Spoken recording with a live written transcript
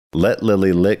Let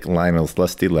Lily lick Lionel's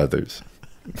lusty leathers.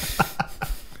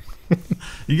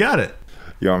 You got it.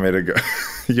 You want me to go?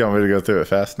 You want me to go through it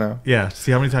fast now? Yeah.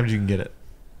 See how many times you can get it.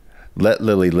 Let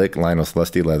Lily lick Lionel's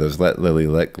lusty leathers. Let Lily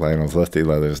lick Lionel's lusty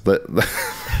leathers.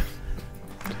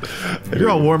 You're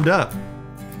all warmed up.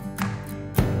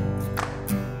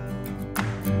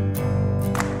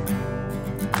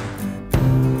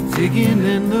 Digging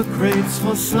in the crates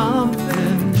for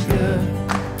something good.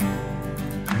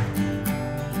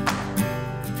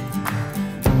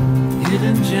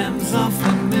 Hidden gems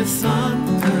often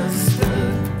misunderstood.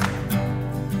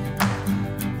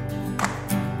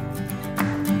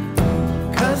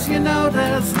 'Cause you know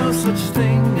there's no such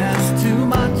thing as too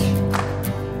much.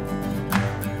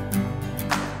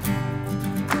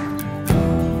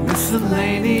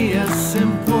 Miscellaneous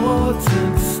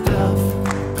important stuff.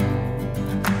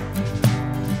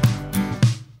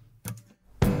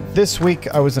 This week,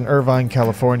 I was in Irvine,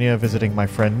 California, visiting my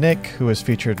friend Nick, who was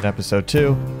featured in episode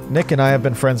 2. Nick and I have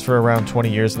been friends for around 20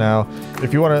 years now.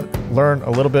 If you want to learn a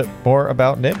little bit more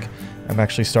about Nick, I'm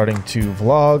actually starting to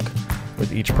vlog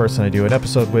with each person I do an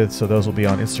episode with, so those will be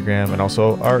on Instagram and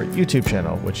also our YouTube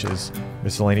channel, which is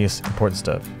Miscellaneous Important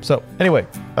Stuff. So anyway,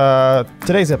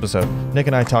 today's episode, Nick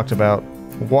and I talked about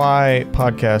why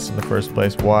podcasts in the first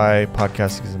place, why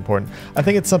podcasting is important. I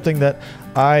think it's something that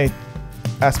I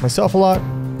ask myself a lot,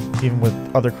 even with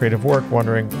other creative work,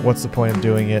 wondering what's the point of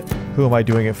doing it? Who am I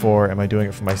doing it for? Am I doing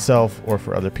it for myself or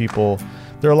for other people?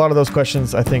 There are a lot of those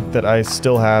questions I think that I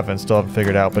still have and still haven't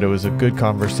figured out, but it was a good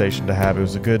conversation to have. It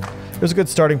was a good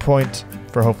starting point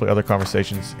for hopefully other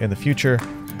conversations in the future.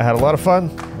 I had a lot of fun,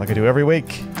 like I do every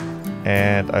week,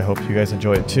 and I hope you guys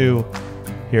enjoy it too.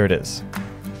 Here it is.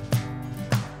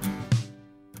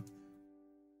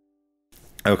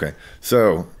 Okay,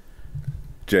 so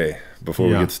Jay, before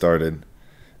we get started,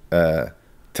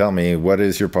 tell me, what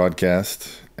is your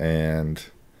podcast and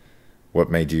what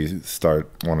made you start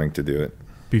wanting to do it?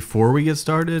 Before we get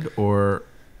started, or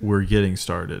we're getting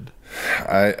started?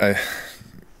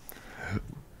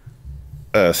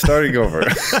 Starting over.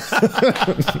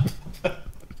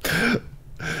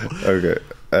 Okay.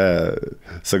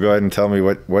 So go ahead and tell me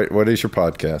what is your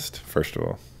podcast, first of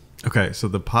all? Okay, so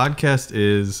the podcast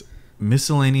is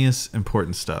Miscellaneous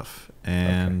Important Stuff.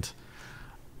 And okay.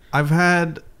 I've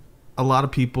had a lot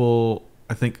of people,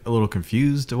 I think, a little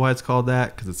confused why it's called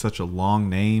that, because it's such a long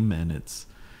name and it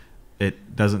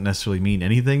doesn't necessarily mean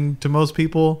anything to most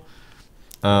people.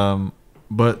 But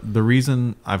the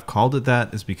reason I've called it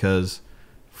that is because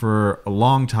for a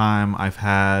long time I've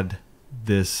had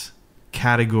this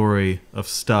category of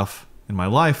stuff in my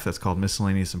life that's called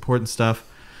Miscellaneous Important Stuff.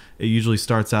 It usually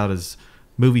starts out as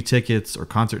movie tickets or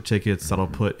concert tickets that I'll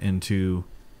put into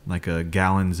like a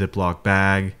gallon Ziploc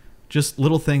bag. Just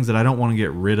little things that I don't want to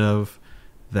get rid of,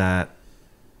 that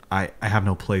I have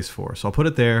no place for. So I'll put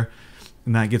it there,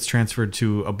 and that gets transferred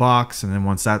to a box, and then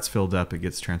once that's filled up, it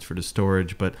gets transferred to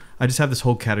storage. But I just have this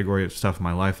whole category of stuff in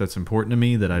my life that's important to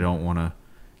me that I don't want to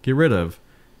get rid of.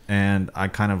 And I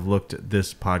kind of looked at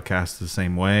this podcast the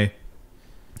same way.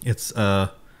 It's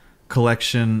a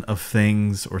collection of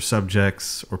things or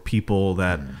subjects or people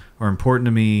that are important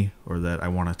to me or that I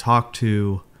want to talk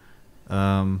to,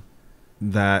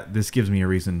 that this gives me a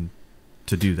reason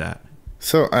to do that.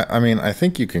 So, I mean, I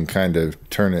think you can kind of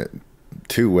turn it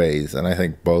two ways, and I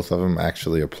think both of them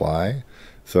actually apply.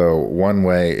 So one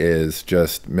way is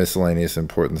just miscellaneous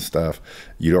important stuff.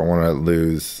 You don't want to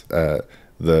lose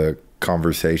the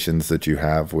conversations that you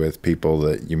have with people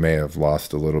that you may have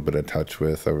lost a little bit of touch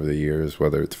with over the years,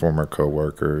 whether it's former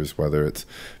coworkers, whether it's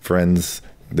friends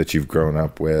that you've grown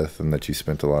up with and that you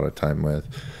spent a lot of time with.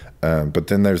 But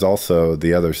then there's also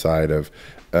the other side of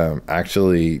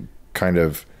actually kind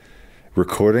of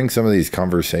recording some of these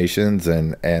conversations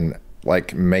and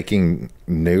like making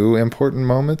new important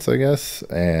moments, I guess,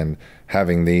 and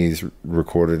having these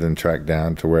recorded and tracked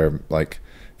down to where like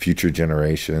future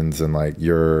generations and like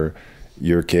your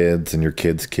kids and your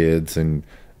kids' kids and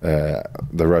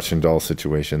the Russian doll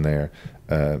situation there,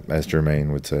 as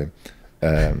Jermaine would say,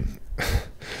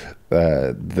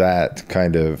 that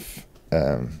kind of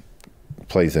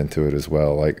plays into it as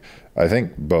well. Like, I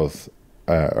think both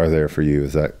are there for you.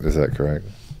 Is that correct?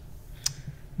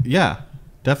 Yeah,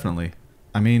 definitely.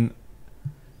 I mean,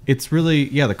 it's really,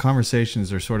 the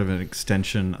conversations are sort of an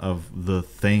extension of the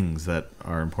things that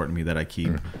are important to me that I keep.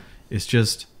 Mm-hmm. It's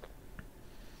just,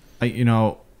 like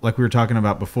we were talking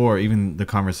about before, even the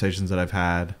conversations that I've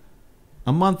had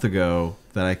a month ago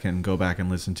that I can go back and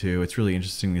listen to. It's really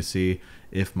interesting to see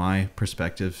if my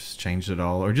perspective's changed at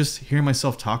all, or just hearing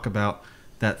myself talk about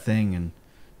that thing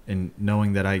and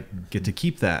knowing that I get to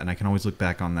keep that, and I can always look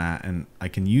back on that, and I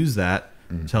can use that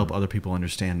to help other people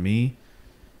understand me.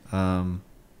 And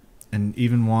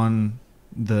even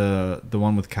the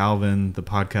one with Calvin, the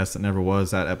podcast that never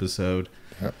was, that episode,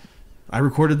 Yep. I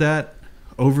recorded that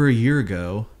over a year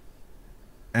ago,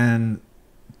 and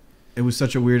it was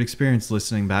such a weird experience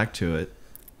listening back to it,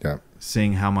 Yeah.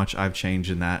 seeing how much I've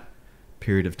changed in that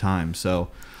period of time. So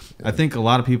I think a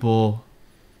lot of people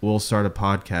will start a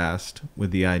podcast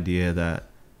with the idea that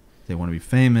they want to be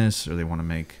famous, or they want to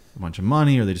make a bunch of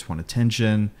money, or they just want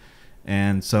attention.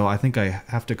 And so I think I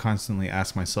have to constantly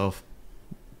ask myself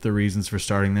the reasons for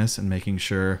starting this and making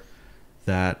sure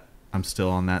that I'm still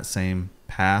on that same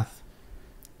path,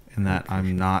 and that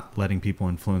I'm not letting people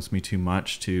influence me too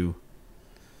much to,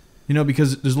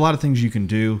 because there's a lot of things you can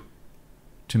do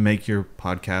to make your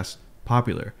podcast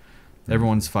popular.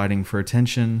 Everyone's fighting for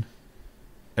attention.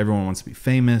 Everyone wants to be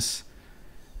famous.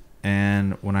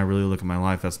 And when I really look at my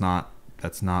life, that's not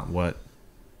what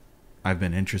I've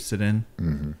been interested in.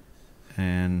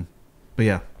 But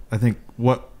yeah, I think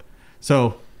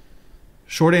so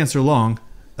short answer long,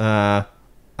 I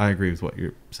agree with what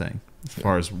you're saying as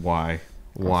far as why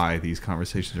these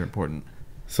conversations are important.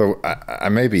 So I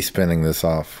may be spinning this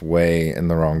off way in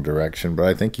the wrong direction, but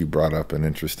I think you brought up an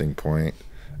interesting point,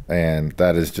 and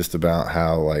that is just about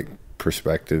how like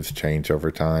perspectives change over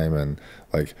time, and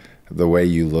like the way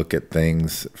you look at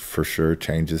things for sure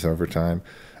changes over time.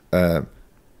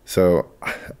 So,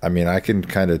 I mean, I can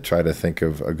kind of try to think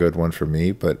of a good one for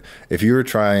me, but if you were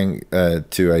trying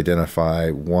to identify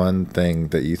one thing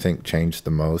that you think changed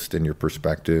the most in your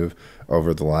perspective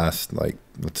over the last, like,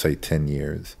 let's say 10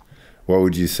 years, what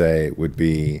would you say would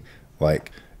be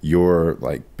like your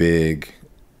like big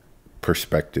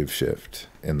perspective shift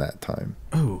in that time?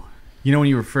 Oh, when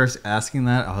you were first asking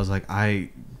that, I was like, I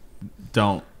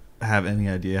don't have any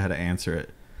idea how to answer it,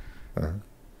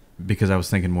 because I was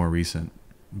thinking more recent.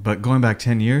 But going back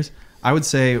 10 years, I would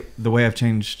say the way I've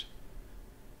changed,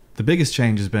 the biggest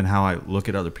change has been how I look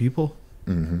at other people,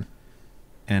 and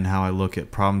how I look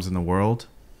at problems in the world.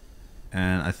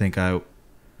 And I think I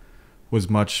was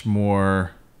much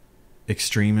more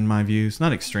extreme in my views.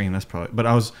 Not extreme, that's probably, but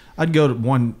I'd go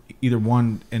to either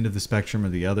one end of the spectrum or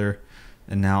the other.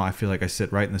 And now I feel like I sit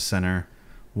right in the center,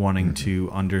 wanting to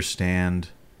understand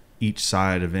each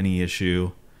side of any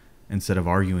issue. Instead of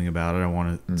arguing about it, I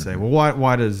want to say, well,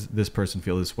 why does this person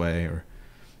feel this way? Or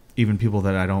even people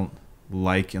that I don't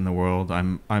like in the world,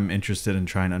 I'm interested in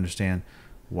trying to understand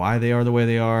why they are the way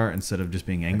they are, instead of just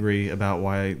being angry about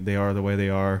why they are the way they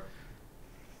are.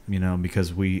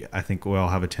 Because I think we all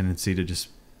have a tendency to just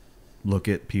look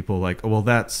at people like, oh, well,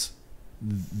 that's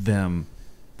them,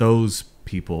 those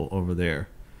people over there.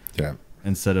 Yeah.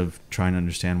 Instead of trying to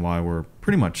understand why we're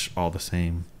pretty much all the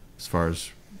same as far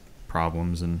as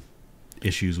problems and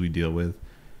issues we deal with.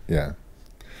 Yeah,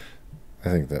 I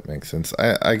think that makes sense.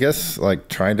 I guess like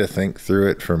trying to think through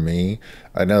it for me,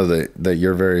 I know that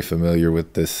you're very familiar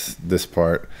with this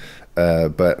part,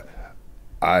 but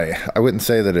I wouldn't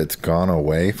say that it's gone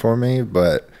away for me,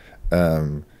 but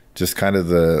just kind of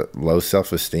the low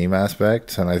self-esteem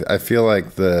aspect. And I feel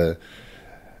like the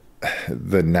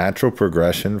natural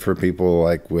progression for people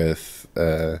like with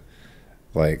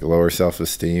like lower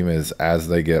self-esteem is as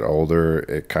they get older,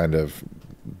 it kind of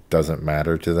doesn't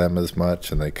matter to them as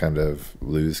much, and they kind of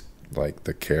lose like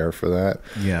the care for that.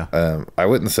 Yeah. I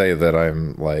wouldn't say that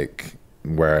I'm like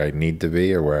where I need to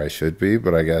be or where I should be,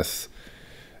 but I guess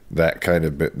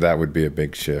that would be a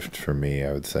big shift for me,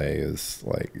 I would say, is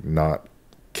like not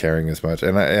caring as much.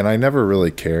 And I never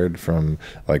really cared from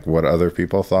like what other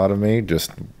people thought of me,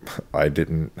 just I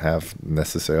didn't have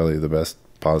necessarily the best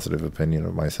positive opinion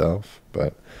of myself,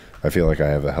 but I feel like I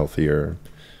have a healthier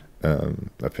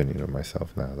opinion of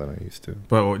myself now than I used to.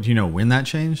 But do you know when that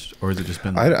changed, or has it just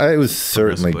been? I was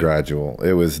certainly gradual.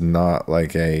 It was not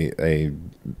like a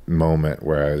moment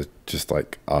where I was just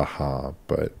like aha,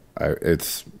 but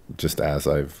it's just as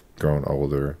I've grown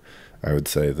older, I would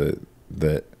say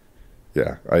that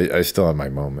yeah, I still have my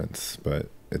moments, but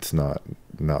it's not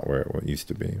where it used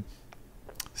to be.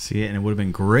 See, and it would have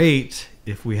been great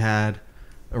if we had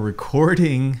a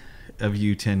recording of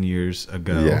you 10 years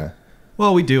ago. Yeah.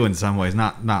 Well, we do in some ways,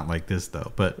 not like this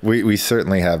though, but we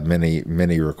certainly have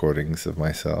many recordings of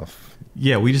myself.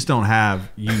 Yeah, we just don't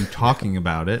have you talking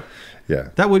about it. Yeah.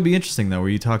 That would be interesting though, where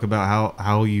you talk about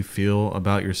how you feel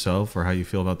about yourself or how you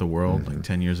feel about the world, like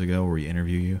 10 years ago, where we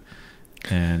interview you,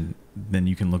 and then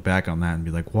you can look back on that and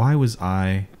be like, why was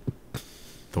I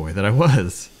the way that I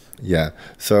was? Yeah.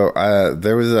 So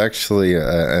there was actually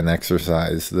an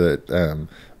exercise that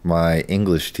my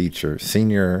English teacher,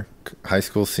 high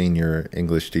school senior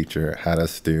English teacher, had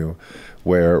us do,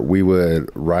 where we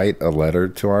would write a letter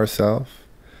to ourselves.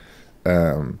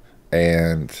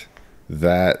 And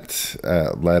that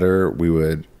letter we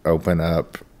would open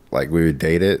up, like we would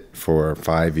date it for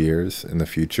 5 years in the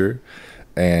future.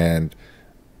 And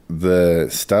the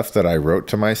stuff that I wrote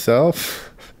to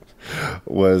myself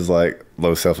was like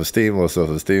low self-esteem, low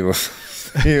self-esteem, low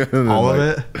self-esteem. All like, of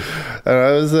it? And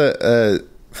I was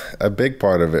a big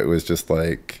part of it was just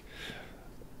like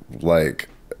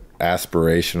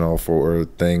aspirational for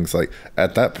things. Like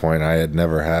at that point I had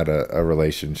never had a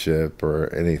relationship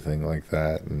or anything like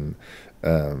that, and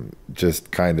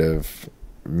just kind of,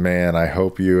 man, I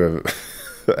hope you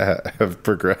have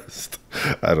progressed.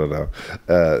 I don't know,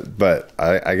 but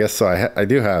I guess so. I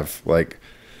do have like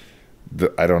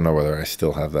I don't know whether I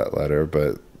still have that letter,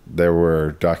 but there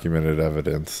were documented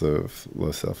evidence of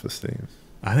low self-esteem.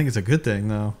 I think it's a good thing,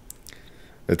 though.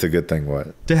 It's a good thing,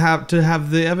 what? To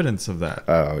have the evidence of that.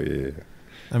 Oh, yeah.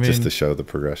 I mean, just to show the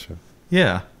progression.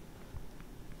 Yeah.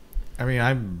 I mean,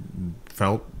 I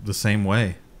felt the same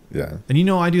way. Yeah. And you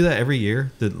know, I do that every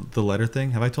year, the letter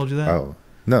thing. Have I told you that? Oh,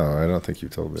 no, I don't think you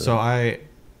told me that. So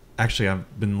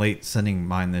I've been late sending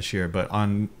mine this year, but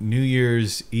on New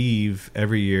Year's Eve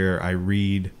every year I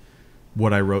read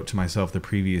what I wrote to myself the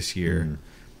previous year.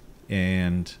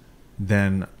 And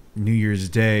then New Year's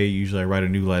Day, usually I write a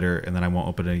new letter, and then I won't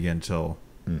open it again until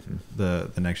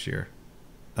the next year.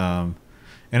 And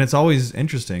it's always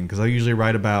interesting because I usually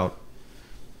write about,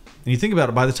 and you think about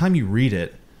it, by the time you read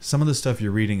it, some of the stuff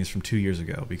you're reading is from 2 years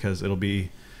ago, because it'll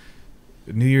be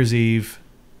New Year's Eve,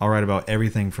 I'll write about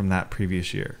everything from that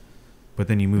previous year. But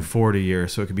then you move forward a year,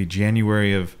 so it could be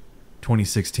January of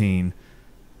 2016,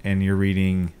 and you're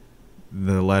reading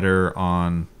the letter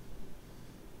on,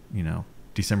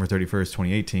 December 31st,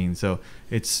 2018. So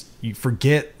you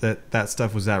forget that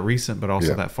stuff was that recent, but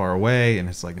also that far away. And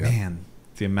it's like, man,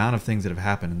 the amount of things that have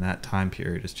happened in that time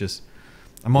period is just,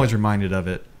 I'm always reminded of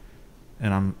it.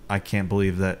 And I can't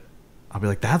believe that I'll be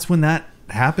like, that's when that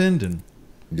happened. And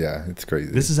yeah, it's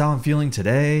crazy. This is how I'm feeling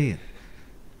today.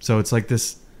 So it's like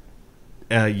this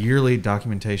yearly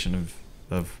documentation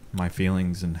of my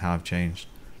feelings and how I've changed.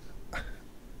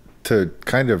 To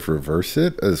kind of reverse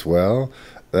it as well,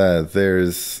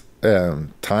 there's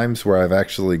times where I've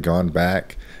actually gone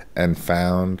back and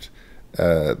found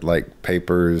like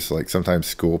papers, like sometimes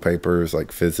school papers,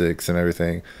 like physics and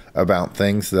everything, about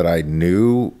things that I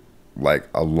knew like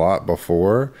a lot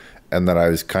before, and that I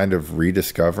was kind of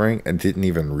rediscovering and didn't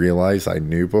even realize I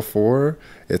knew before.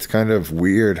 It's kind of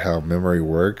weird how memory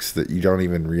works, that you don't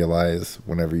even realize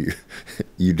whenever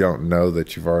you don't know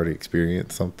that you've already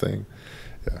experienced something.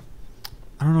 Yeah.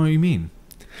 I don't know what you mean.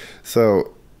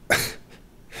 So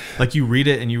like you read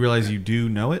it and you realize you do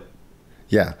know it?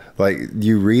 Yeah. Like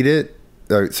you read it.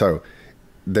 So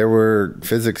there were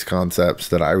physics concepts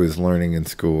that I was learning in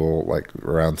school, like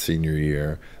around senior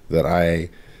year, that I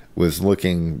was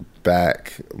looking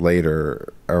back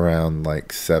later around like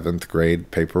 7th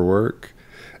grade paperwork.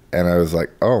 And I was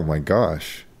like, oh my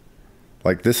gosh,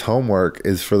 like this homework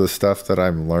is for the stuff that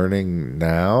I'm learning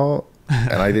now.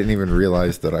 And I didn't even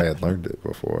realize that I had learned it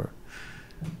before.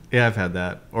 Yeah, I've had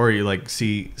that. Or you like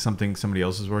see something somebody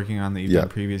else is working on that you've done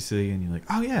previously, and you're like,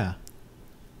 oh yeah,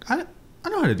 I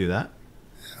know how to do that.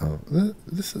 Oh,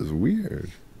 this is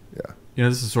weird. Yeah.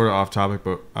 This is sort of off topic,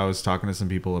 but I was talking to some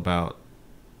people about,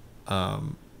 I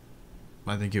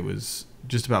think it was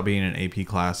just about being in AP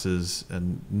classes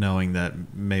and knowing that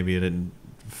maybe it didn't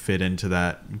fit into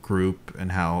that group,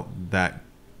 and how that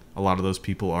a lot of those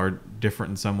people are different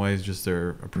in some ways, just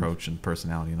their approach and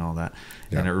personality and all that.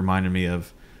 Yeah. And it reminded me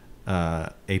of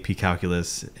AP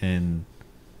calculus in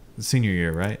senior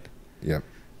year, right? Yep.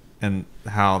 And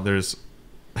how there's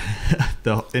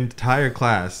the entire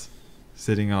class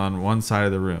sitting on one side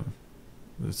of the room.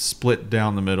 It's split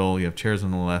down the middle. You have chairs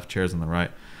on the left, chairs on the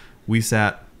right. We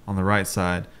sat on the right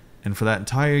side, and for that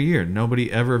entire year,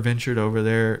 nobody ever ventured over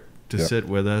there to sit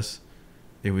with us.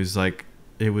 It was like,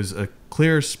 it was a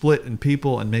clear split in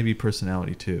people and maybe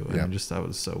personality too. And I just thought it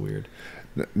was so weird.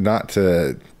 Not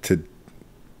to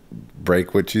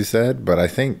break what you said, but I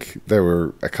think there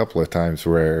were a couple of times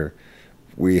where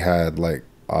we had like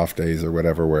off days or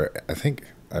whatever, where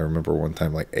I remember one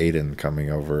time like Aiden coming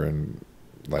over and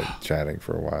like chatting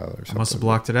for a while or something. I must have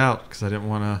blocked it out because I didn't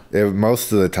want to.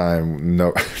 Most of the time,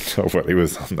 nobody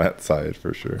was on that side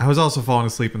for sure. I was also falling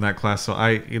asleep in that class, so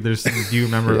there's you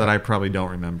remember that I probably don't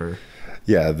remember.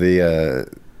 Yeah, the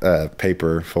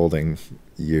paper folding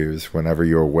years, whenever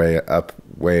you were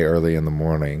way early in the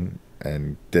morning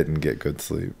and didn't get good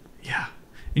sleep. Yeah.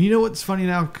 And you know what's funny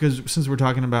now, because since we're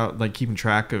talking about like keeping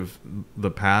track of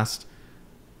the past,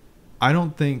 I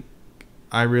don't think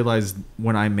I realized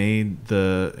when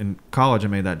in college I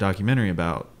made that documentary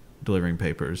about delivering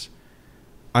papers,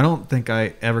 I don't think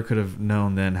I ever could have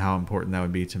known then how important that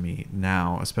would be to me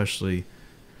now, especially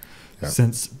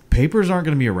since papers aren't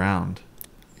going to be around.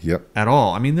 Yep. At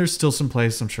all. I mean, there's still some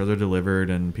places I'm sure they're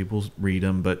delivered and people read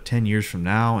them, but 10 years from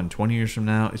now and 20 years from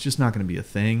now, it's just not going to be a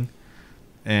thing.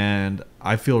 And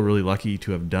I feel really lucky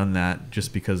to have done that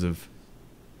just because of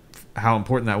how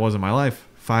important that was in my life.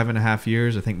 5.5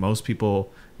 years. I think most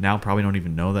people now probably don't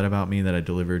even know that about me, that I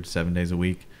delivered 7 days a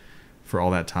week for all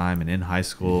that time and in high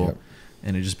school. Yep.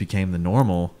 And it just became the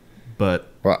normal.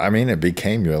 But well, I mean, it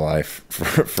became your life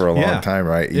for a long time,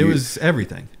 right? It was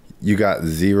everything. You got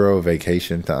zero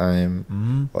vacation time.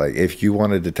 Mm-hmm. Like, if you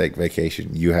wanted to take vacation,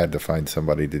 you had to find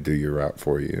somebody to do your route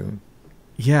for you.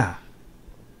 Yeah.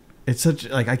 It's such,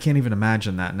 like, I can't even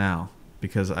imagine that now,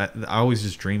 because I always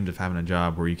just dreamed of having a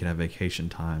job where you could have vacation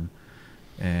time.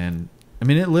 And, I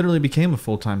mean, it literally became a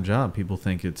full-time job. People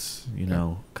think it's, you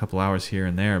know, a couple hours here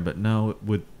and there. But no,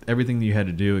 with everything that you had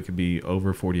to do, it could be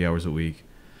over 40 hours a week.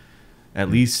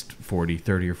 At least 40,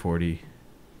 30 or 40,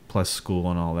 plus school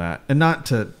and all that. And not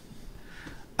to...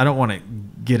 I don't want to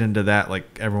get into that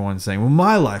like everyone's saying, well,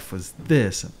 my life was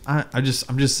this. I'm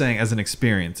just saying as an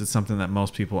experience, it's something that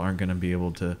most people aren't going to be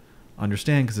able to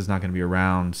understand because it's not going to be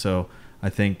around. So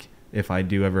I think if I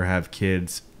do ever have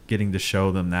kids, getting to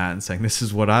show them that and saying, this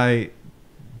is what I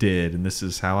did and this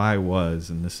is how I was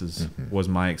and this is was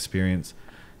my experience.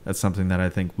 That's something that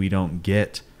I think we don't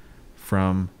get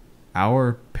from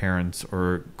our parents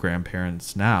or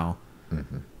grandparents now.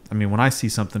 I mean, when I see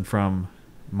something from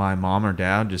my mom or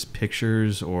dad, just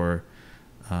pictures, or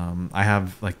I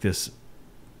have like this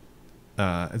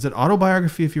is it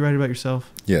autobiography if you write about yourself?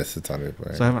 Yes, it's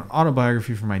autobiography. So I have an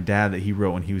autobiography from my dad that he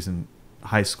wrote when he was in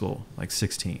high school, like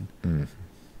 16.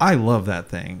 I love that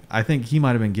thing. I think he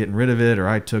might have been getting rid of it or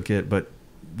I took it, but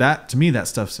that, to me, that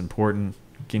stuff's important,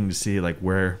 getting to see like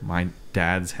where my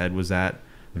dad's head was at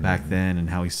back then and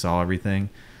how he saw everything.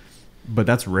 But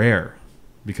that's rare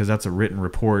because that's a written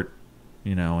report,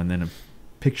 you know, and then a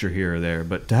picture here or there.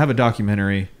 But to have a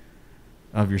documentary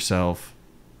of yourself,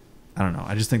 I don't know,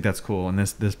 I just think that's cool. And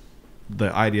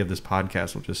the idea of this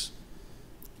podcast will just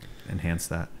enhance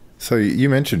that. So you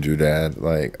mentioned your dad.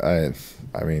 Like, I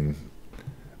mean,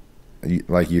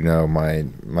 like, you know,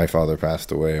 my father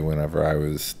passed away whenever I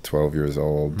was 12 years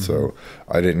old. So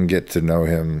I didn't get to know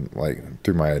him like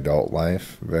through my adult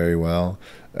life very well.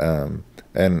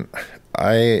 And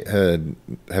I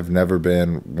have never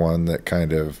been one that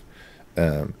kind of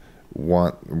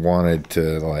wanted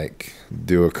to like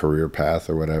do a career path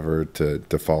or whatever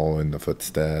to follow in the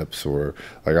footsteps, or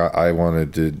like I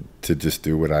wanted to just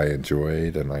do what I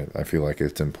enjoyed, and I feel like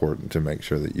it's important to make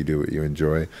sure that you do what you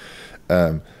enjoy.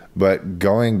 But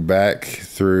going back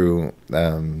through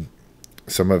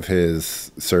some of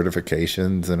his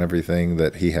certifications and everything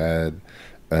that he had,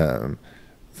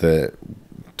 that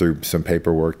through some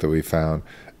paperwork that we found,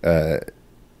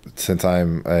 since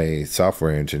I'm a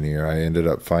software engineer, I ended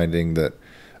up finding that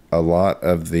a lot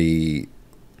of the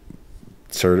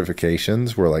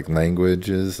certifications were like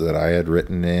languages that I had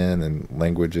written in and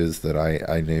languages that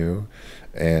I knew.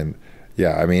 And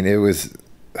yeah, I mean, it was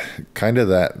kind of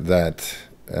that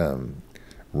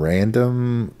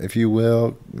random, if you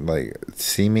will, like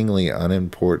seemingly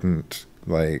unimportant,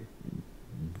 like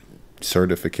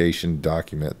certification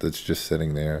document that's just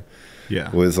sitting there. Yeah.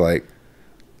 Was like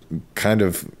kind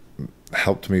of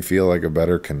helped me feel like a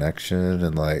better connection,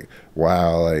 and like,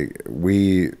 wow, like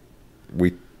we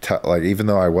like, even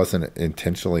though I wasn't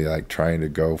intentionally like trying to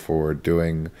go for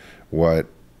doing what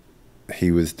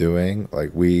he was doing,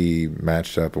 like we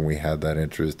matched up and we had that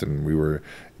interest and we were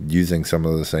using some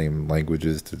of the same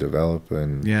languages to develop.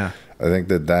 And yeah, I think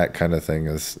that kind of thing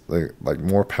is like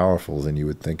more powerful than you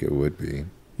would think it would be.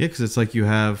 Yeah, because it's like you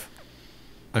have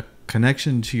a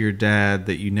connection to your dad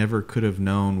that you never could have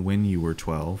known when you were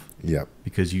 12. Yep.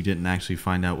 Because you didn't actually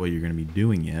find out what you're going to be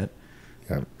doing yet.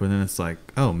 Yep. But then it's like,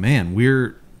 oh man,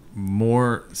 we're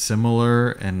more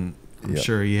similar, and I'm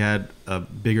sure he had a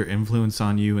bigger influence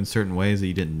on you in certain ways that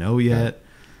you didn't know yet.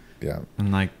 Yeah.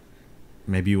 And like,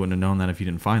 maybe you wouldn't have known that if you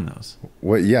didn't find those.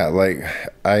 Well, yeah, like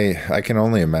I can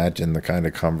only imagine the kind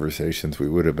of conversations we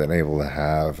would have been able to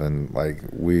have, and like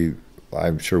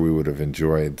I'm sure we would have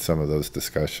enjoyed some of those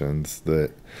discussions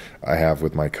that I have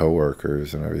with my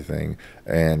coworkers and everything.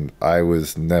 And I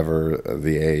was never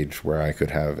the age where I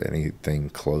could have anything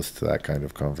close to that kind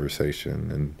of conversation.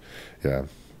 And yeah,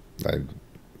 I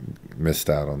missed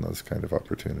out on those kind of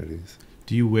opportunities.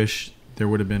 Do you wish there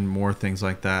would have been more things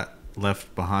like that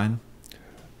left behind?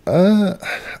 I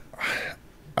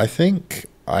think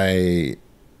I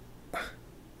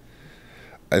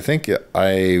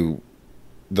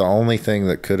the only thing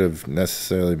that could have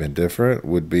necessarily been different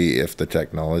would be if the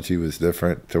technology was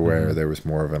different to where there was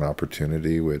more of an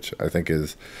opportunity, which I think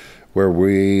is where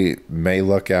we may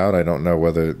luck out. I don't know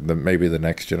whether maybe the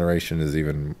next generation is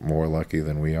even more lucky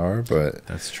than we are, but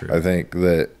That's true. I think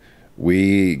that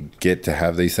we get to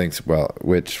have these things, well,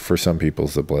 which for some people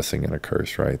is a blessing and a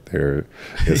curse, right? There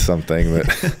is something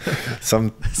that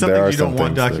Something there are you don't some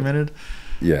want things documented.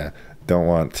 don't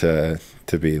want to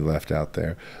be left out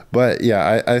there. But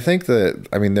yeah, I think that,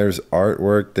 I mean, there's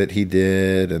artwork that he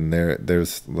did, and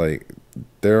there's like,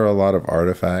 there are a lot of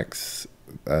artifacts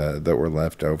that were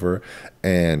left over,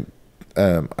 and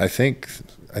I think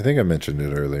I mentioned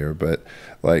it earlier, but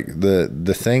like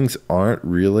the things aren't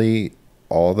really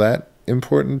all that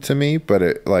important to me, but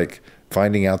it, like,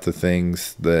 finding out the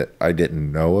things that I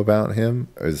didn't know about him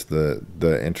is the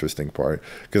interesting part,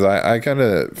 because I kind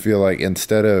of feel like,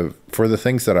 instead of, for the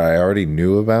things that I already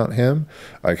knew about him,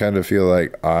 I kind of feel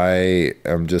like I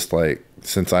am just like,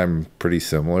 since I'm pretty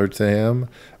similar to him,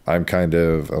 I'm kind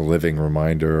of a living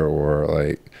reminder, or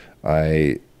like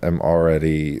I am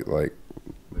already like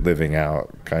living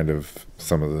out kind of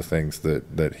some of the things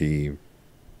that he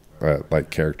like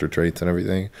character traits and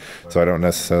everything. So I don't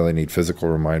necessarily need physical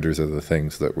reminders of the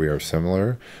things that we are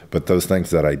similar, but those things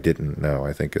that I didn't know,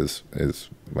 I think is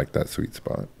like that sweet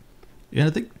spot. Yeah, I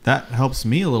think that helps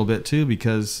me a little bit too,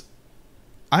 because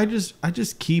I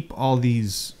just keep all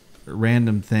these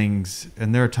random things,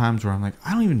 and there are times where I'm like,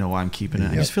 I don't even know why I'm keeping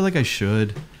it. I just feel like I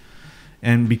should.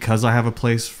 And because I have a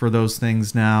place for those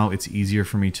things now, it's easier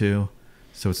for me too.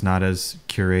 So it's not as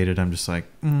curated. I'm just like,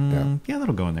 yeah,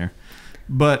 that'll go in there.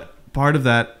 But part of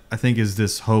that, I think, is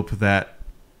this hope that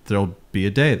there'll be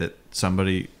a day that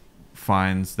somebody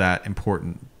finds that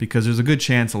important, because there's a good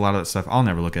chance a lot of that stuff I'll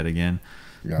never look at again.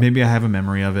 Yeah. Maybe I have a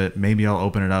memory of it. Maybe I'll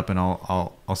open it up and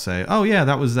I'll say, oh yeah,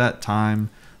 that was that time.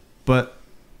 But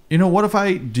you know, what if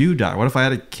I do die? What if I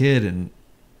had a kid and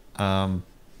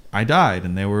I died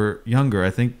and they were younger? I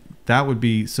think that would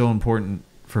be so important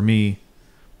for me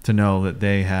to know that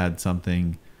they had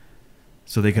something,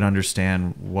 so they could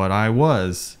understand what I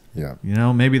was. Yeah. You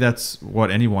know, maybe that's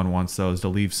what anyone wants, though, is to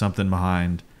leave something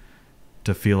behind,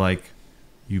 to feel like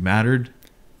you mattered.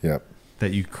 Yep.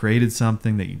 That you created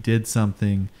something, that you did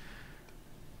something.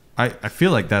 I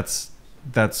feel like that's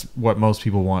what most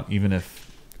people want, even if...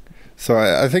 So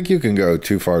I think you can go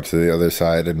too far to the other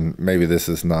side, and maybe this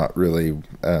is not really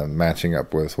matching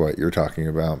up with what you're talking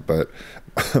about, but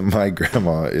my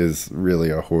grandma is really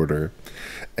a hoarder.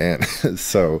 And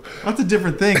so that's a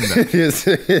different thing.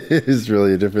 It is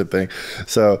really a different thing.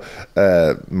 So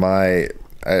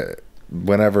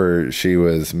whenever she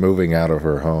was moving out of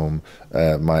her home,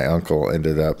 my uncle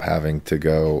ended up having to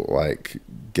go like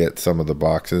get some of the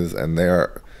boxes, and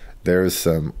there's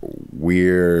some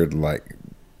weird, like,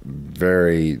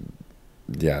 very,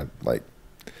 yeah, like,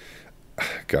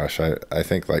 gosh, I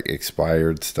think like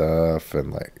expired stuff,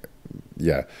 and like,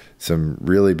 yeah, some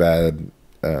really bad,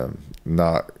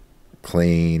 not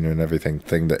clean and everything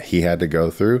thing that he had to go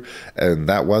through, and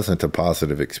that wasn't a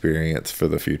positive experience for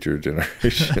the future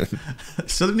generation.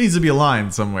 So there needs to be a line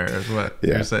somewhere, is what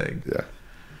you're saying.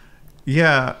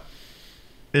 Yeah,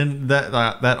 and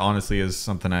that honestly is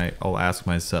something I'll ask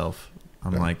myself.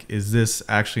 I'm like, is this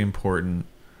actually important?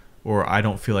 Or I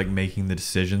don't feel like making the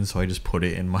decision, so I just put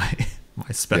it in my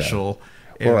special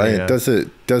area. Well, does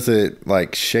it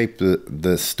like shape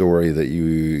the story that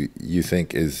you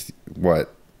think is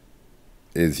what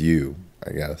is you,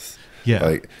 I guess. Yeah.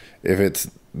 Like, if it's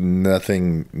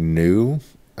nothing new,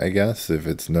 I guess, if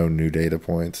it's no new data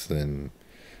points, then,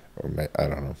 I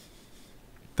don't know.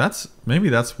 Maybe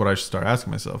that's what I should start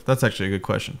asking myself. That's actually a good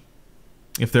question.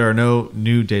 If there are no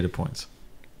new data points.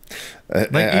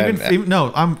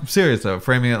 No, I'm serious though,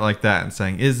 framing it like that and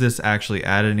saying, is this actually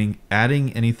adding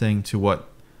anything to what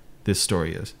this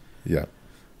story is? Yeah.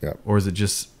 Yeah. Or is it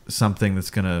just something that's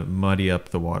going to muddy up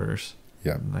the waters?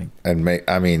 Yeah. I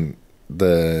mean,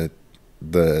 the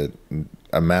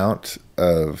amount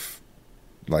of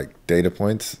like data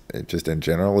points, just in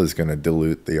general, is going to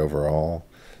dilute the overall.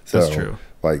 So, that's true.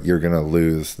 Like, you're going to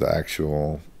lose the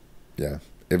actual, if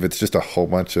it's just a whole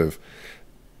bunch of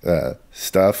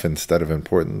stuff instead of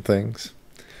important things,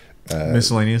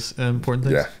 miscellaneous important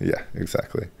things. Yeah,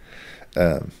 exactly.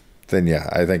 Then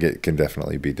I think it can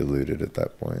definitely be diluted at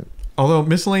that point. Although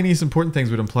miscellaneous important things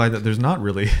would imply that there's not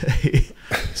really a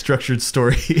structured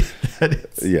story.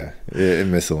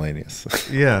 Miscellaneous.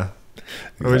 Yeah.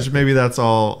 Exactly. Which maybe that's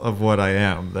all of what I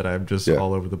am, that I'm just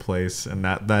all over the place, and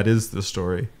that is the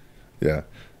story. Yeah.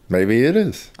 Maybe it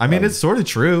is. I mean, it's sort of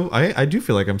true. I do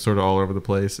feel like I'm sort of all over the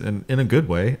place, and in a good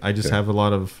way. I just have a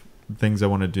lot of things I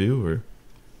want to do.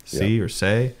 see or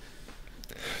say.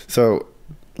 So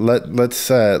let's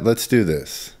do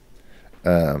this.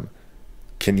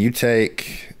 Can you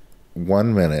take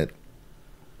 1 minute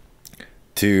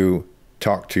to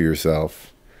talk to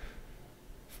yourself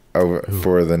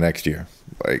for the next year?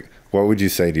 Like, what would you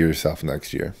say to yourself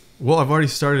next year? Well, I've already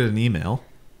started an email.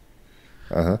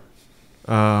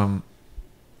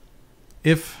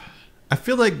 If I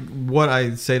feel like what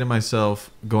I say to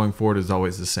myself going forward is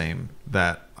always the same,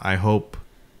 that I hope,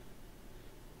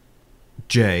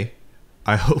 Jay,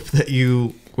 I hope that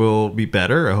you will be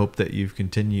better. I hope that you've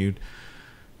continued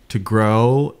to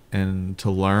grow and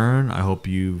to learn. I hope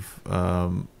you've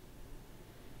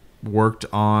worked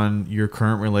on your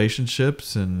current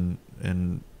relationships and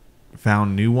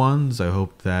found new ones. I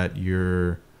hope that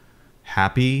you're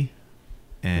happy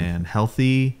and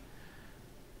healthy,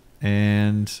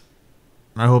 and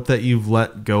I hope that you've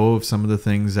let go of some of the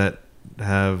things that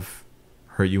have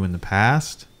hurt you in the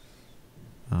past.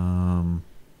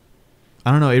 I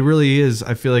don't know. It really is.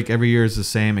 I feel like every year is the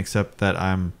same, except that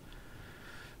I'm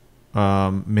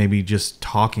maybe just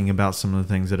talking about some of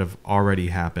the things that have already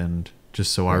happened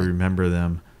just so I remember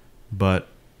them. But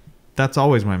that's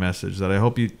always my message, that I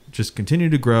hope you just continue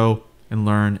to grow and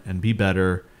learn and be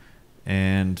better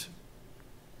and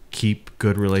keep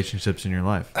good relationships in your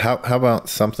life. How about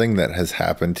something that has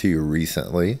happened to you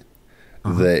recently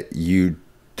that you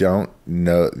don't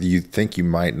know, you think you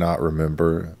might not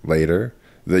remember later,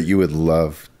 that you would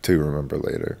love to remember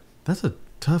later? That's a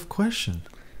tough question.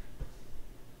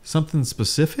 Something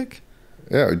specific?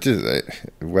 Yeah, just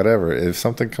whatever. If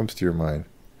something comes to your mind.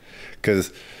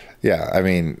 Because, yeah, I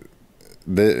mean,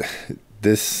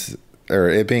 this, or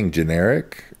it being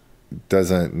generic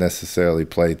doesn't necessarily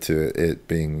play to it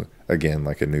being, again,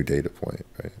 like a new data point,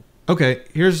 right? Okay,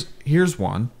 here's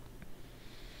one.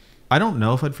 I don't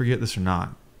know if I'd forget this or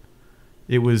not.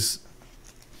 It was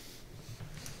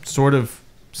sort of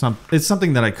it's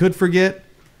something that I could forget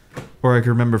or I could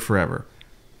remember forever.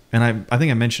 And I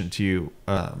think I mentioned it to you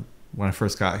when I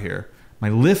first got here. My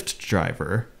Lyft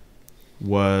driver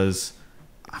was,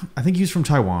 I think he was from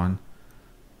Taiwan.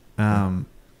 And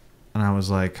I was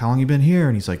like, how long you been here?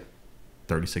 And he's like,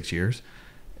 36 years.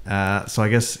 So I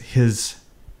guess his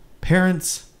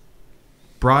parents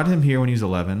brought him here when he was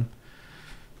 11.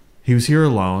 He was here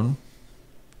alone.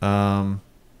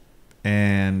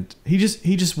 And he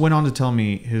just went on to tell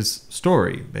me his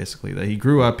story, basically, that he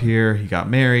grew up here, he got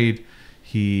married,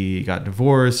 he got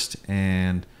divorced,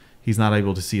 and he's not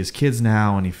able to see his kids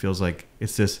now, and he feels like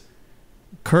it's this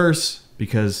curse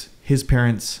because his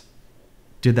parents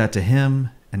did that to him,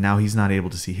 and now he's not able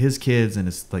to see his kids, and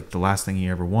it's like the last thing he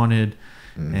ever wanted.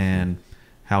 And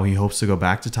how he hopes to go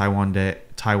back to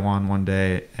Taiwan one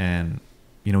day, and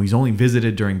you know, he's only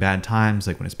visited during bad times,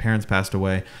 like when his parents passed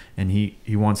away, and he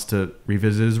wants to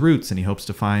revisit his roots, and he hopes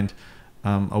to find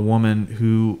a woman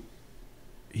who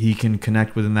he can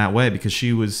connect with in that way, because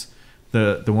she was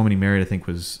the woman he married, I think,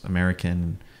 was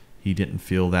American. He didn't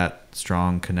feel that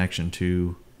strong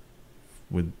connection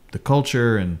with the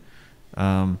culture, and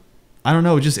I don't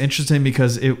know, just interesting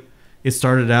because it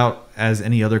started out as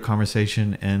any other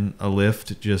conversation in a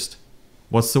Lyft, just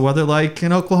what's the weather like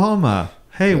in Oklahoma?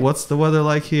 Hey, what's the weather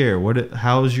like here?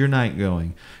 How's your night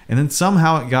going? And then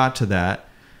somehow it got to that,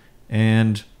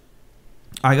 and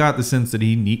I got the sense that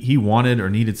he wanted or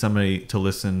needed somebody to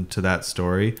listen to that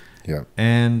story. Yeah.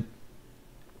 And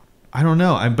I don't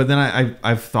know. But then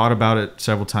I've thought about it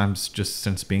several times just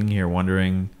since being here,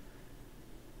 wondering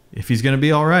if he's going to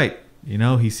be all right. You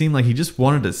know, he seemed like he just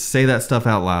wanted to say that stuff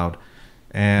out loud,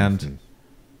 and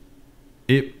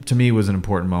it to me was an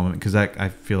important moment because I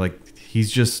feel like he's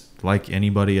just like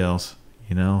anybody else,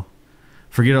 you know.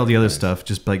 Forget all the other stuff.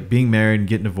 Just like being married and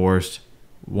getting divorced,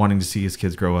 wanting to see his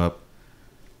kids grow up,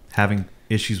 having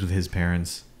issues with his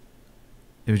parents.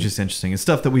 It was just interesting. It's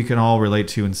stuff that we can all relate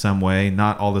to in some way.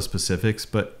 Not all the specifics,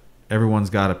 but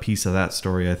everyone's got a piece of that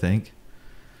story, I think.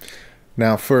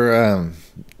 Now, for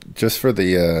just for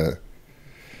the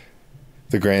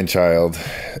grandchild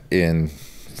in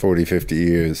 40, 50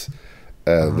 years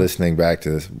listening back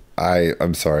to this,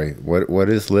 I'm sorry. What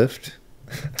is Lyft?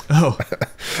 Oh,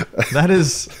 that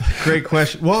is a great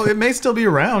question. Well, it may still be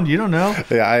around. You don't know.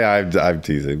 Yeah, I'm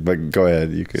teasing, but go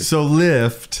ahead. You could. So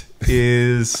Lyft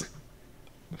is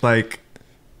like,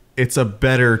 it's a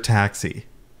better taxi.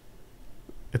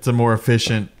 It's a more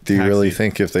efficient Do you taxi. really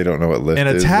think if they don't know what Lyft and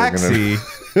is? And a taxi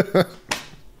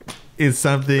is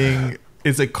something,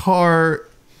 it's a car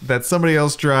that somebody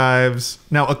else drives.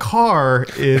 Now, a car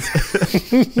is...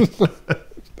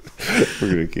 We're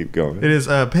going to keep going. It is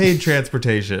paid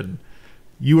transportation.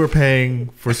 You are paying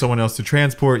for someone else to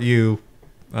transport you.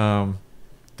 The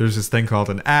there's this thing called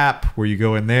an app where you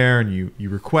go in there and you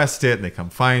request it and they come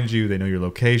find you. They know your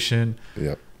location.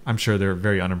 Yep. I'm sure they're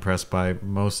very unimpressed by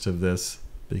most of this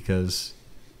because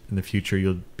in the future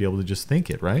you'll be able to just think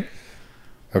it, right?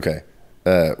 Okay.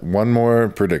 One more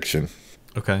prediction.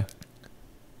 Okay.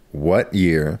 What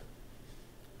year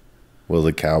will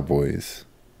the Cowboys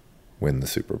win the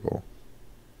Super Bowl?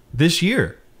 This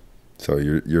year. So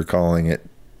you're calling it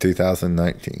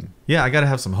 2019. Yeah, I got to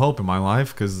have some hope in my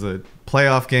life because the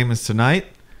playoff game is tonight.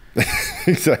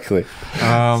 Exactly.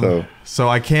 So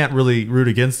I can't really root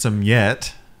against them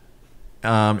yet.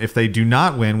 If they do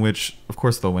not win, which of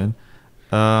course they'll win,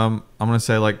 I'm going to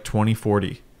say like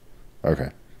 2040.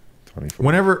 Okay.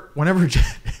 2040. Whenever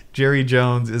Jerry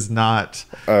Jones is not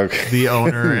the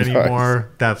owner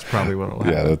anymore, that's probably what will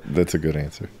happen. Yeah, that's a good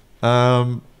answer.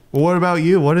 What about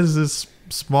you? What is this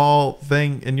small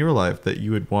thing in your life that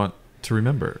you would want to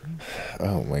remember?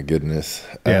 Oh my goodness.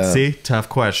 Yeah, see? Tough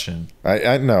question.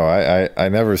 I know. I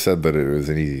never said that it was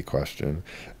an easy question.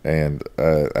 And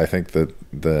I think that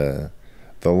the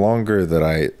longer that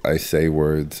I say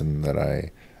words and that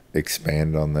I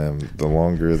expand on them, the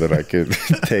longer that I could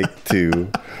take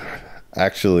to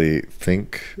actually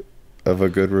think of a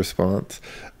good response.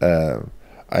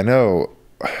 I know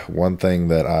one thing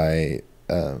that I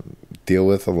deal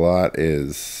with a lot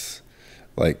is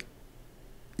like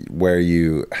where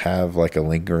you have like a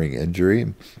lingering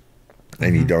injury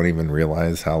and you don't even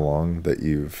realize how long that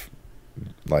you've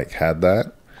like had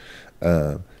that.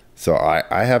 So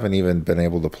I haven't even been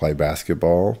able to play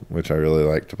basketball, which I really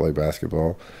like to play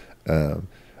basketball.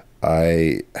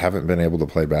 I haven't been able to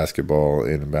play basketball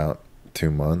in about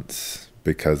 2 months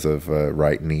because of a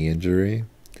right knee injury.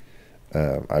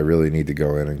 I really need to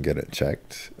go in and get it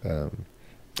checked.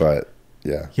 But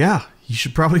yeah. Yeah, you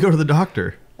should probably go to the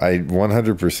doctor.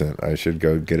 100% I should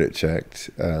go get it checked.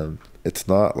 It's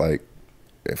not like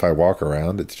if I walk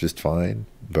around, it's just fine.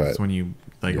 But it's when you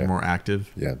are more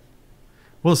active. Yeah.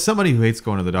 Well, as somebody who hates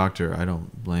going to the doctor, I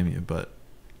don't blame you, but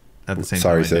at the same time,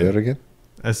 sorry, say that again.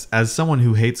 As someone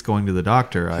who hates going to the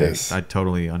doctor, Yes. I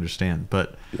totally understand.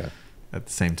 But at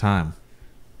the same time,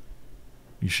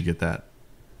 you should get that.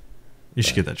 You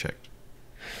should get that checked.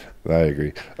 I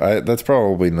agree. That's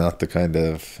probably not the kind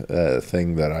of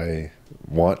thing that I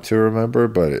want to remember,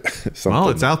 but something. Well,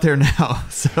 it's out there now.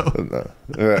 So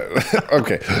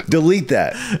okay, delete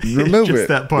that. Remove just it.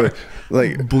 that part.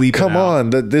 Like, bleep. Come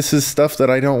on, this is stuff that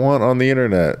I don't want on the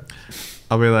internet.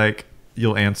 I'll be like,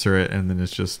 you'll answer it, and then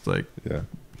it's just like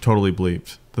totally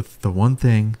bleeped. The one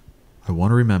thing I want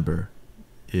to remember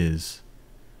is.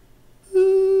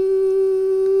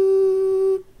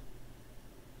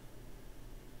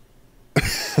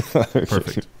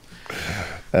 Perfect.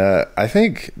 I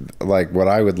think like what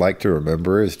I would like to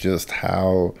remember is just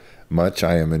how much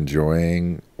I am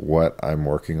enjoying what I'm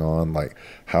working on, like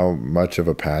how much of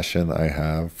a passion I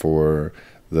have for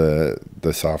the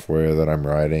software that I'm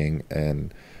writing,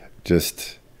 and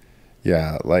just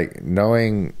like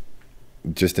knowing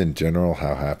just in general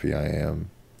how happy I am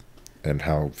and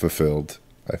how fulfilled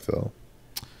I feel.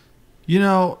 You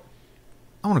know,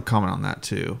 I want to comment on that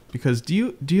too, because do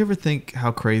you ever think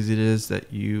how crazy it is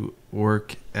that you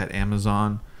work at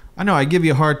Amazon? I know I give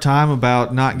you a hard time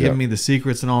about not giving me the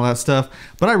secrets and all that stuff,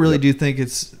 but I really do think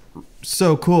it's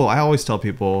so cool. I always tell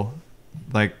people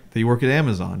like that you work at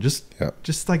Amazon, just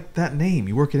like that name,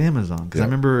 you work at Amazon. Because I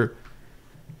remember,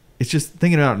 it's just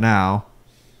thinking about it now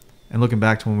and looking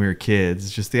back to when we were kids.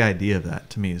 It's just the idea of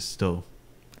that to me is still,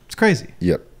 it's crazy.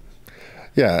 Yep.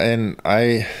 Yeah, and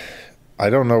I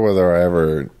don't know whether I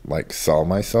ever like saw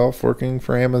myself working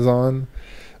for Amazon.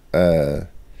 So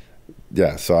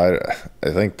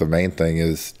I think the main thing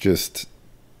is just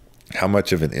how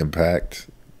much of an impact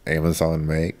Amazon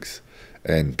makes,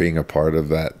 and being a part of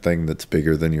that thing that's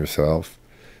bigger than yourself.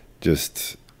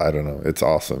 Just, I don't know, it's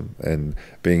awesome. And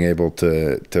being able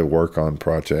to work on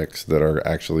projects that are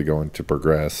actually going to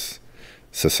progress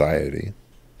society.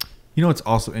 You know what's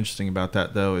also interesting about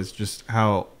that though is just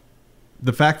how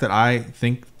the fact that I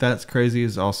think that's crazy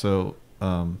is also,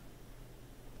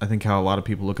 I think how a lot of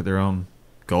people look at their own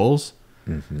goals.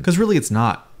 Because really it's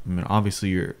not. I mean, obviously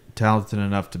you're talented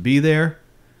enough to be there,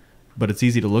 but it's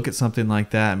easy to look at something like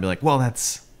that and be like, well,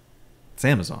 it's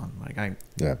Amazon. Like I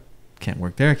can't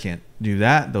work there. I can't do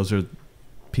that. Those are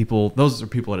people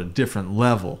at a different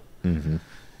level. And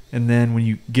then when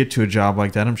you get to a job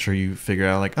like that, I'm sure you figure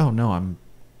out like, oh no, I'm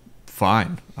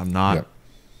fine. I'm not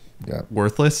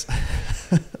worthless.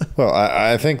 Well,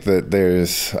 I think that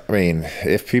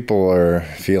if people are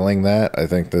feeling that, I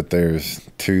think that there's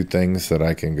two things that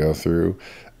I can go through.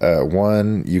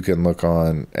 One, you can look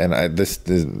on, and this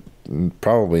is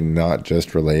probably not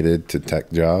just related to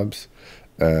tech jobs.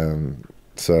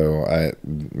 So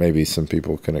maybe some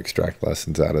people can extract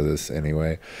lessons out of this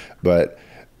anyway. But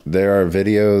there are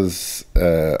videos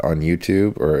on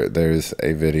YouTube, or there's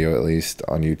a video at least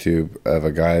on YouTube of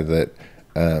a guy that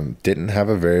didn't have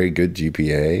a very good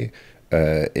GPA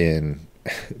in.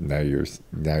 Now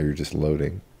you're just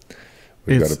loading.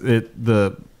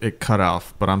 It cut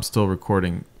off, but I'm still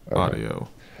recording audio.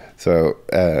 So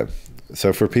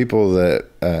for people that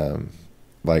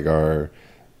like are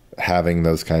having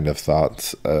those kind of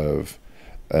thoughts of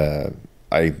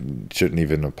I shouldn't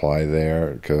even apply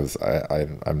there because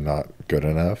I'm not good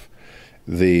enough.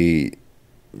 The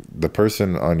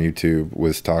person on YouTube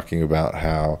was talking about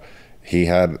how he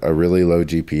had a really low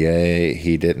GPA.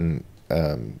 He didn't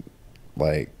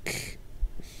like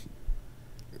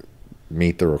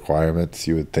meet the requirements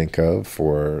you would think of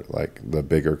for like the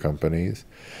bigger companies.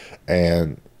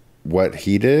 And what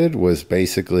he did was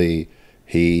basically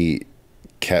he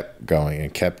kept going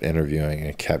and kept interviewing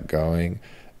and kept going.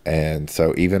 And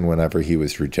so even whenever he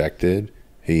was rejected,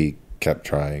 he kept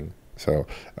trying. So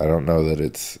I don't know that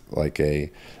it's like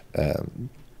a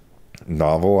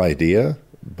novel idea,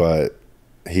 but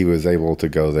he was able to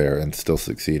go there and still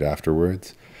succeed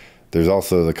afterwards. There's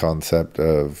also the concept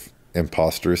of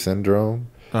imposter syndrome,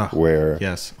 where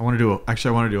yes, I want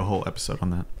to do a whole episode on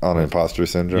that. On imposter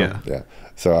syndrome. Yeah.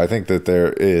 So I think that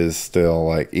there is still,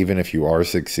 like, even if you are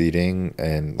succeeding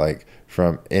and like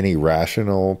from any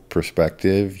rational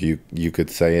perspective, you could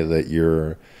say that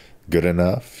you're good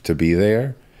enough to be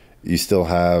there, you still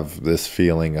have this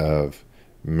feeling of,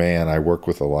 man, I work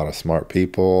with a lot of smart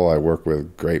people. I work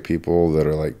with great people that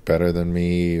are like better than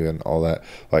me and all that.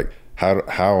 Like,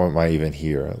 how am I even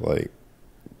here? Like,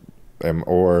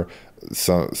 or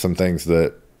some things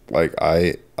that like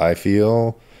I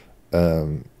feel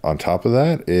on top of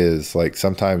that is like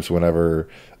sometimes whenever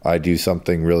I do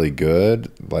something really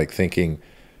good, like thinking,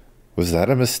 was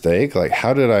that a mistake? Like,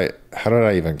 how did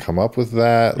I even come up with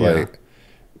that? Yeah.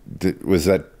 Like, was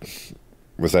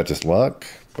that just luck?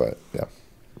 But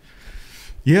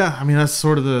yeah, I mean, that's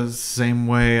sort of the same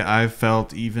way I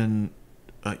felt even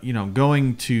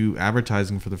going to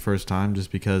advertising for the first time,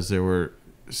 just because there were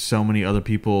so many other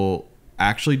people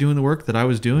actually doing the work that I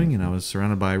was doing, and I was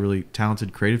surrounded by really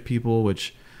talented creative people,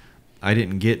 which I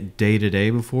didn't get day to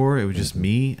day before. It was just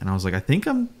me, and I was like, I think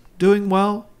I'm doing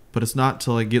well, but it's not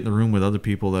till I get in the room with other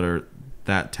people that are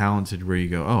that talented where you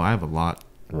go, oh, I have a lot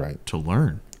to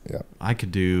learn. Yeah, I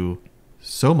could do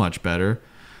so much better.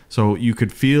 So you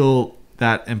could feel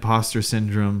that imposter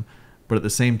syndrome, but at the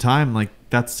same time, like,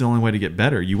 that's the only way to get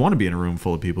better. You want to be in a room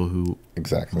full of people who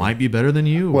might be better than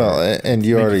you. Well, and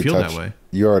you already feel touched that way.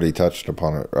 You already touched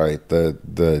upon it, right?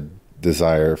 The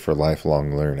desire for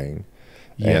lifelong learning.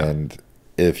 Yeah. And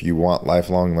if you want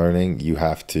lifelong learning, you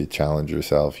have to challenge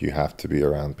yourself. You have to be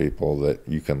around people that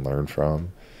you can learn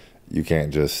from. You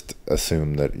can't just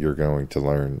assume that you're going to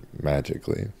learn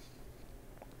magically.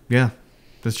 Yeah,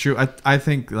 that's true. I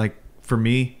think, like, for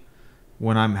me,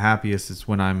 when I'm happiest is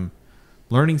when I'm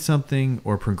learning something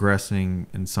or progressing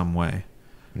in some way.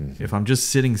 Mm-hmm. If I'm just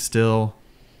sitting still,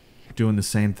 doing the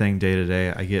same thing day to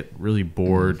day, I get really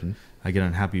bored. Mm-hmm. I get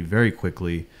unhappy very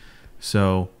quickly.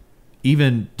 So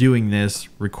even doing this,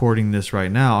 recording this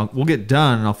right now, we'll get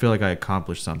done and I'll feel like I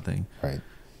accomplished something. Right.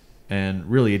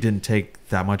 And really, it didn't take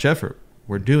that much effort.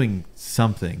 We're doing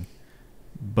something,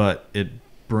 but it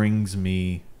brings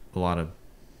me a lot of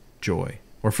joy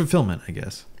or fulfillment, I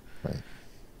guess. Right.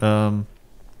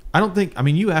 I don't think, I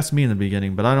mean, you asked me in the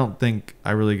beginning, but I don't think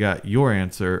I really got your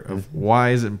answer of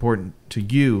why is it important to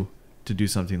you to do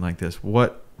something like this?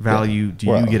 What value do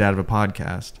you get out of a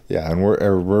podcast? Yeah, and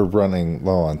we're running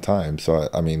low on time, so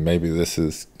I mean, maybe this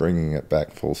is bringing it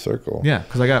back full circle. Yeah,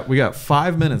 because we got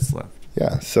 5 minutes left.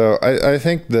 Yeah, so I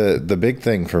think the big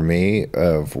thing for me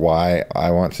of why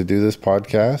I want to do this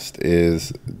podcast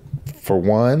is, for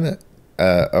one,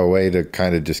 a way to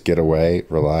kind of just get away,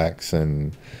 relax,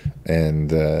 and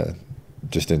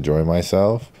just enjoy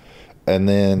myself. And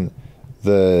then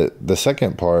the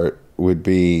second part would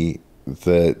be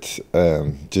that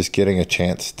just getting a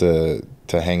chance to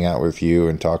hang out with you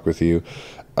and talk with you.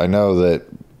 I know that,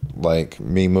 like,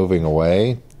 me moving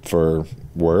away for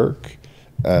work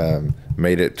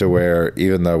made it to where,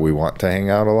 even though we want to hang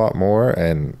out a lot more,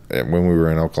 and when we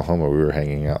were in Oklahoma, we were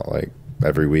hanging out like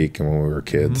every week, and when we were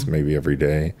kids, maybe every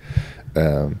day.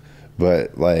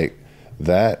 But like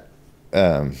that,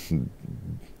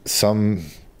 something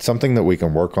that we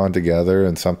can work on together,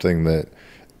 and something that,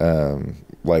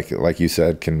 like you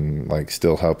said, can like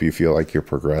still help you feel like you're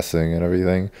progressing and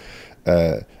everything.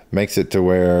 makes it to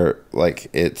where like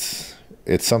it's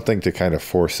something to kind of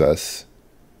force us,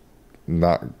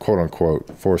 not quote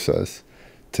unquote force us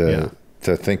to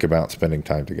think about spending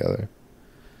time together.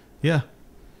 Yeah.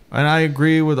 And I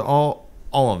agree with all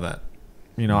of that.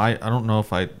 You know, I don't know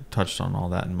if I touched on all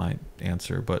that in my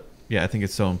answer, but yeah, I think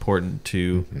it's so important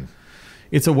to,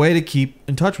 it's a way to keep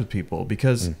in touch with people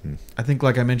because I think,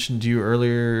 like I mentioned to you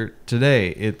earlier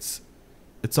today, it's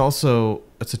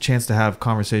a chance to have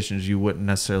conversations you wouldn't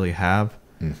necessarily have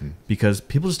because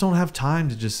people just don't have time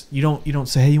to just, you don't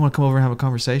say, hey, you want to come over and have a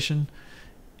conversation?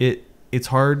 It's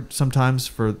hard sometimes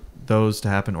for those to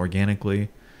happen organically.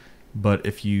 But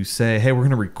if you say, hey, we're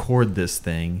going to record this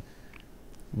thing,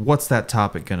 what's that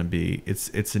topic going to be?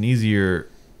 It's an easier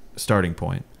starting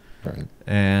point. Right.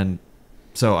 And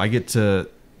so I get to,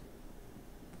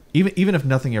 even if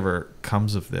nothing ever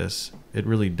comes of this, it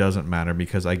really doesn't matter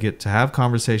because I get to have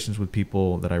conversations with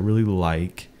people that I really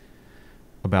like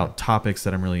about topics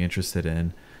that I'm really interested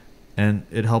in. And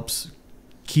it helps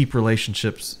keep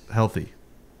relationships healthy.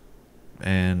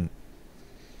 And,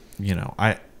 you know,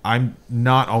 I'm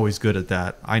not always good at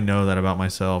that. I know that about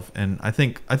myself, and I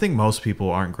think most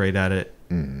people aren't great at it,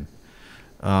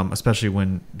 especially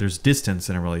when there's distance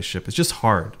in a relationship. It's just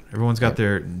hard. Everyone's got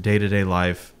their day-to-day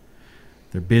life.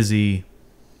 They're busy.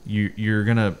 You're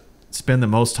gonna spend the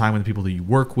most time with the people that you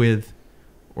work with,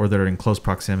 or that are in close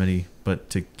proximity. But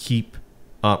to keep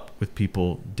up with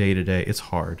people day to day, it's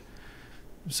hard.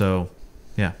 So,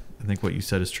 yeah, I think what you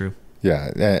said is true.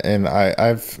 Yeah, and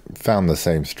I've found the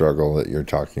same struggle that you're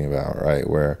talking about, right?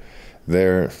 Where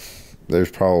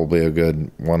there's probably a good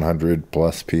 100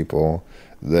 plus people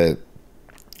that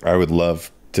I would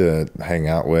love to hang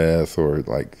out with or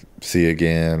like see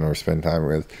again or spend time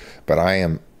with, but I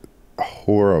am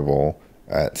horrible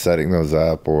at setting those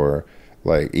up or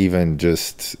like even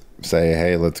just say,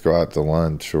 hey, let's go out to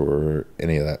lunch or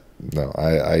any of that. No,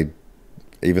 I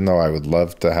even though I would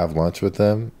love to have lunch with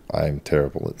them, I'm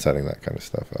terrible at setting that kind of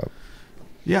stuff up.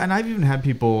 Yeah, and I've even had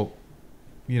people,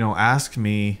 you know, ask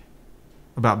me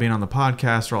about being on the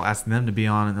podcast, or I'll ask them to be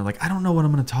on, and they're like, I don't know what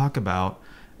I'm going to talk about.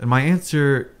 And my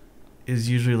answer is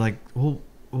usually like, well,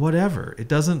 whatever. It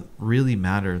doesn't really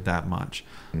matter that much.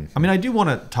 I mean, I do want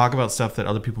to talk about stuff that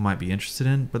other people might be interested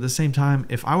in, but at the same time,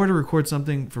 if I were to record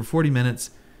something for 40 minutes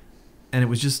and it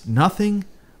was just nothing,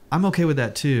 I'm okay with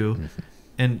that too.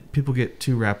 And people get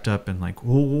too wrapped up in like,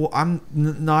 well, I'm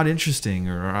not interesting,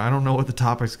 or I don't know what the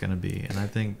topic's going to be. And I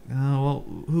think, oh,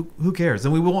 well, who cares?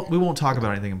 And we won't talk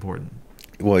about anything important.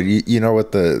 Well, you know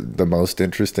what the most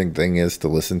interesting thing is to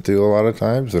listen to a lot of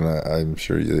times, and I'm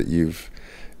sure that you've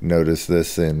noticed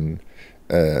this in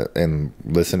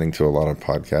listening to a lot of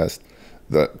podcasts.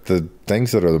 The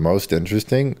things that are the most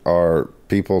interesting are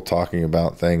people talking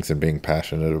about things and being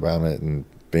passionate about it and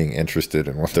being interested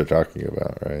in what they're talking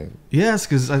about, right? Yes,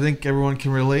 because I think everyone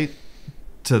can relate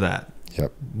to that.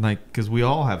 Yep. Like, because we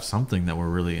all have something that we're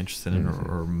really interested in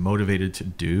or motivated to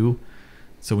do.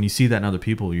 So when you see that in other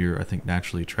people, you're, I think,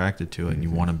 naturally attracted to it and you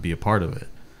want to be a part of it.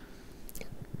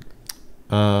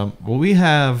 Well, we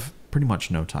have pretty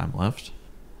much no time left,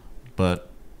 but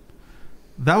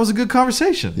that was a good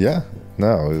conversation. Yeah.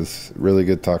 No, it was really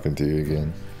good talking to you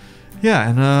again. Yeah,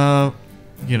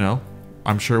 and, you know,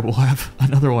 I'm sure we'll have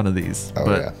another one of these. Oh,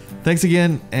 but yeah. Thanks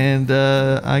again, and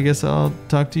I guess I'll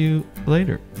talk to you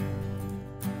later.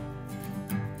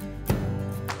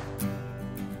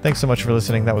 Thanks so much for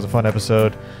listening. That was a fun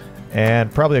episode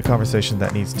and probably a conversation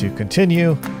that needs to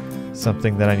continue.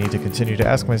 Something that I need to continue to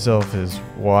ask myself is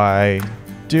why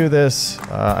do this?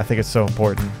 I think it's so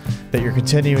important that you're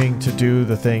continuing to do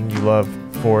the thing you love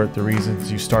for the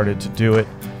reasons you started to do it.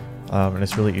 And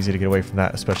it's really easy to get away from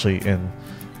that, especially in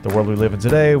the world we live in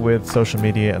today with social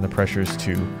media and the pressures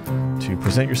to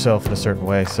present yourself in a certain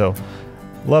way. So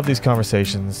love these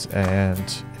conversations,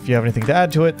 and if you have anything to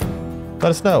add to it, let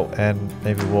us know, and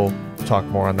maybe we'll talk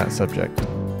more on that subject.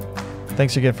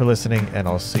 Thanks again for listening, and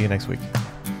I'll see you next week.